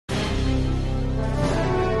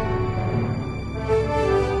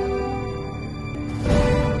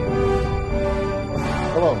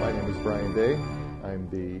Day. I'm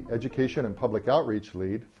the Education and Public Outreach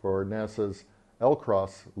Lead for NASA's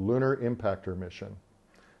LCROSS Lunar Impactor mission.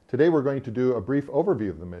 Today we're going to do a brief overview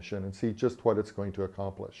of the mission and see just what it's going to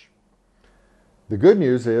accomplish. The good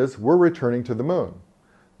news is we're returning to the moon.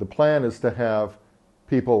 The plan is to have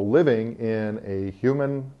people living in a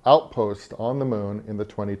human outpost on the moon in the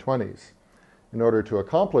 2020s. In order to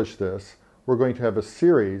accomplish this, we're going to have a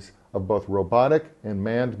series of both robotic and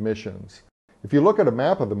manned missions. If you look at a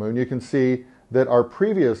map of the moon, you can see that our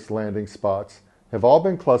previous landing spots have all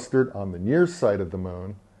been clustered on the near side of the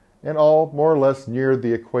moon and all more or less near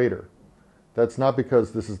the equator. That's not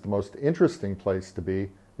because this is the most interesting place to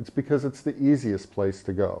be, it's because it's the easiest place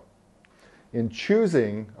to go. In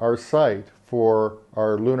choosing our site for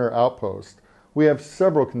our lunar outpost, we have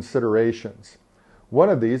several considerations. One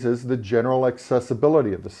of these is the general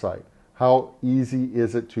accessibility of the site. How easy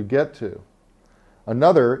is it to get to?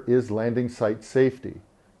 Another is landing site safety.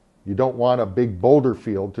 You don't want a big boulder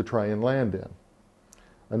field to try and land in.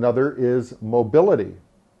 Another is mobility.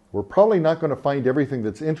 We're probably not going to find everything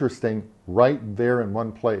that's interesting right there in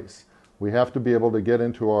one place. We have to be able to get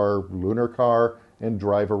into our lunar car and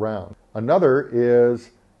drive around. Another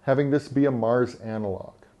is having this be a Mars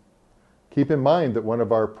analog. Keep in mind that one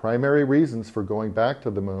of our primary reasons for going back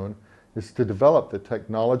to the moon is to develop the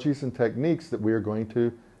technologies and techniques that we are going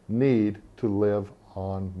to need to live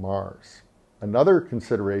on Mars. Another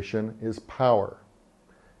consideration is power.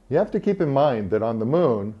 You have to keep in mind that on the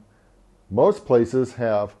moon, most places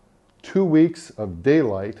have 2 weeks of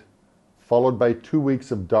daylight followed by 2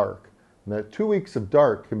 weeks of dark. And that 2 weeks of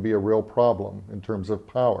dark can be a real problem in terms of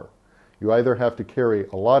power. You either have to carry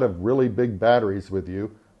a lot of really big batteries with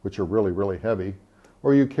you, which are really, really heavy,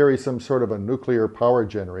 or you carry some sort of a nuclear power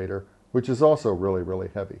generator, which is also really, really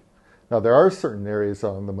heavy. Now, there are certain areas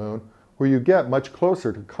on the moon where you get much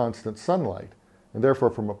closer to constant sunlight, and therefore,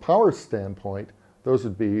 from a power standpoint, those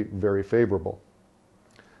would be very favorable.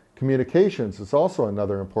 Communications is also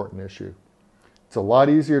another important issue. It's a lot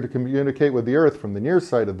easier to communicate with the Earth from the near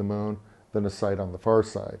side of the moon than a site on the far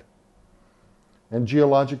side. And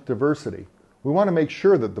geologic diversity. We want to make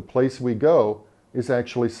sure that the place we go is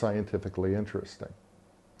actually scientifically interesting.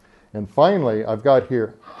 And finally, I've got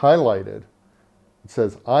here highlighted, it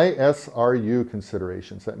says ISRU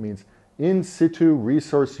considerations. That means in situ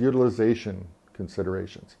resource utilization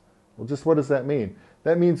considerations. Well, just what does that mean?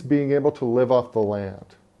 That means being able to live off the land,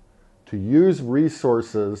 to use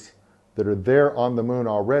resources that are there on the moon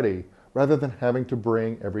already, rather than having to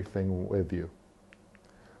bring everything with you.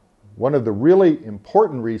 One of the really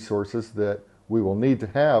important resources that we will need to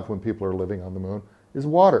have when people are living on the moon is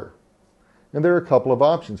water. And there are a couple of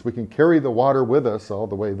options. We can carry the water with us all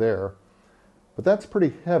the way there, but that's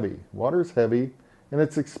pretty heavy. Water's heavy, and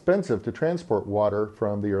it's expensive to transport water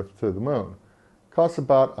from the Earth to the moon. It costs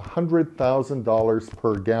about $100,000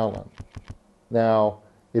 per gallon. Now,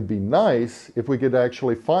 it'd be nice if we could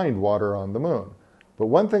actually find water on the moon. But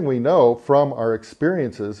one thing we know from our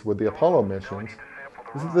experiences with the Apollo missions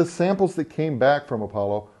is that the samples that came back from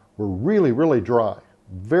Apollo were really, really dry.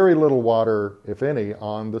 Very little water, if any,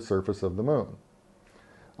 on the surface of the moon.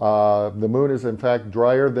 The moon is in fact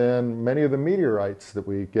drier than many of the meteorites that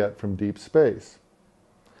we get from deep space.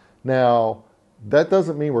 Now, that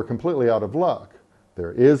doesn't mean we're completely out of luck.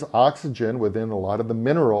 There is oxygen within a lot of the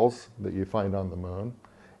minerals that you find on the moon,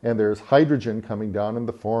 and there's hydrogen coming down in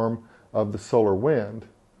the form of the solar wind.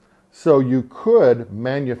 So you could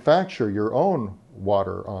manufacture your own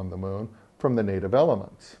water on the moon from the native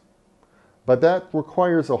elements. But that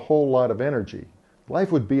requires a whole lot of energy.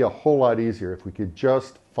 Life would be a whole lot easier if we could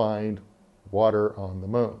just find water on the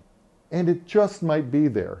moon. And it just might be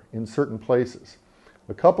there in certain places.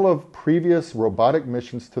 A couple of previous robotic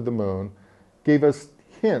missions to the moon gave us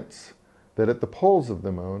hints that at the poles of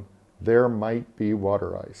the moon, there might be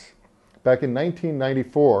water ice. Back in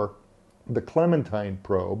 1994, the Clementine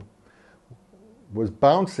probe was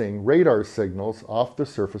bouncing radar signals off the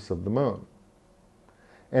surface of the moon.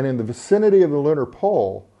 And in the vicinity of the lunar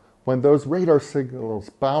pole, when those radar signals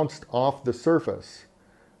bounced off the surface,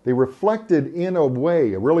 they reflected in a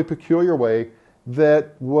way, a really peculiar way,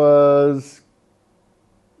 that was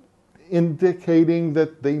indicating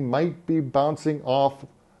that they might be bouncing off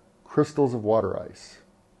crystals of water ice.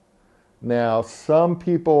 Now, some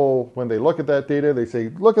people, when they look at that data, they say,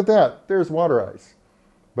 look at that, there's water ice.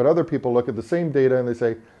 But other people look at the same data and they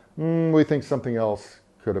say, we think something else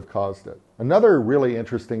could have caused it. Another really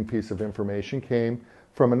interesting piece of information came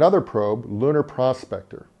from another probe, Lunar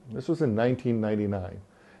Prospector. This was in 1999.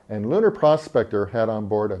 And Lunar Prospector had on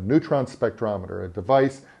board a neutron spectrometer, a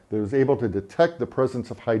device that was able to detect the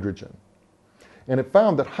presence of hydrogen. And it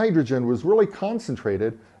found that hydrogen was really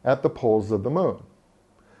concentrated at the poles of the moon.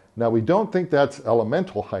 Now, we don't think that's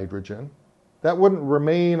elemental hydrogen. That wouldn't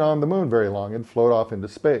remain on the moon very long and float off into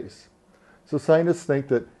space. So scientists think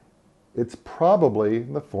that it's probably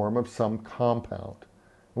in the form of some compound.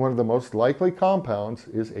 One of the most likely compounds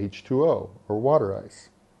is H2O, or water ice.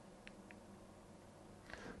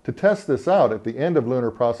 To test this out, at the end of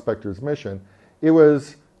Lunar Prospector's mission, it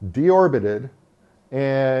was deorbited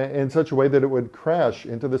in such a way that it would crash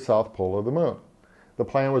into the south pole of the moon. The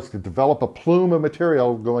plan was to develop a plume of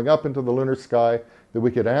material going up into the lunar sky that we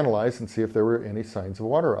could analyze and see if there were any signs of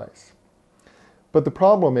water ice. But the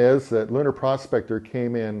problem is that Lunar Prospector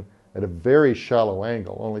came in at a very shallow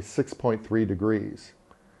angle, only 6.3 degrees.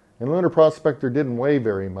 And Lunar Prospector didn't weigh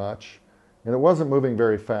very much, and it wasn't moving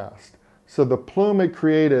very fast. So the plume it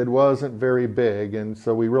created wasn't very big, and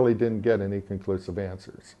so we really didn't get any conclusive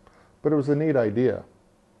answers. But it was a neat idea.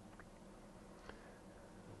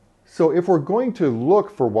 So if we're going to look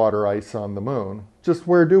for water ice on the moon, just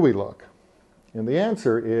where do we look? And the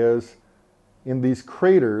answer is in these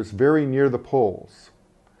craters very near the poles.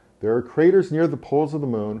 There are craters near the poles of the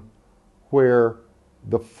moon where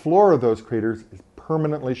the floor of those craters is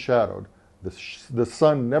permanently shadowed. The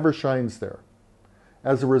sun never shines there.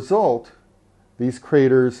 As a result, these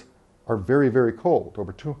craters are very, very cold,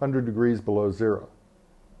 over 200 degrees below zero.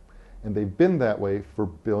 And they've been that way for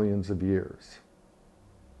billions of years.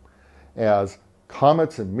 As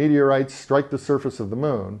comets and meteorites strike the surface of the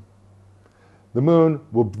moon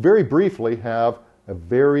will very briefly have a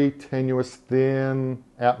very tenuous, thin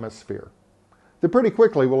atmosphere that pretty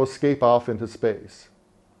quickly will escape off into space.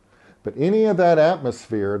 But any of that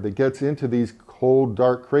atmosphere that gets into these cold,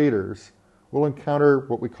 dark craters will encounter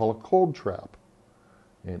what we call a cold trap.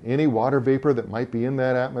 And any water vapor that might be in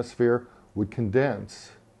that atmosphere would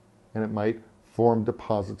condense, and it might form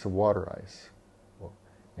deposits of water ice.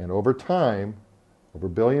 And over time, over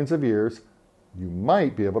billions of years, you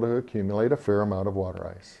might be able to accumulate a fair amount of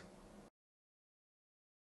water ice.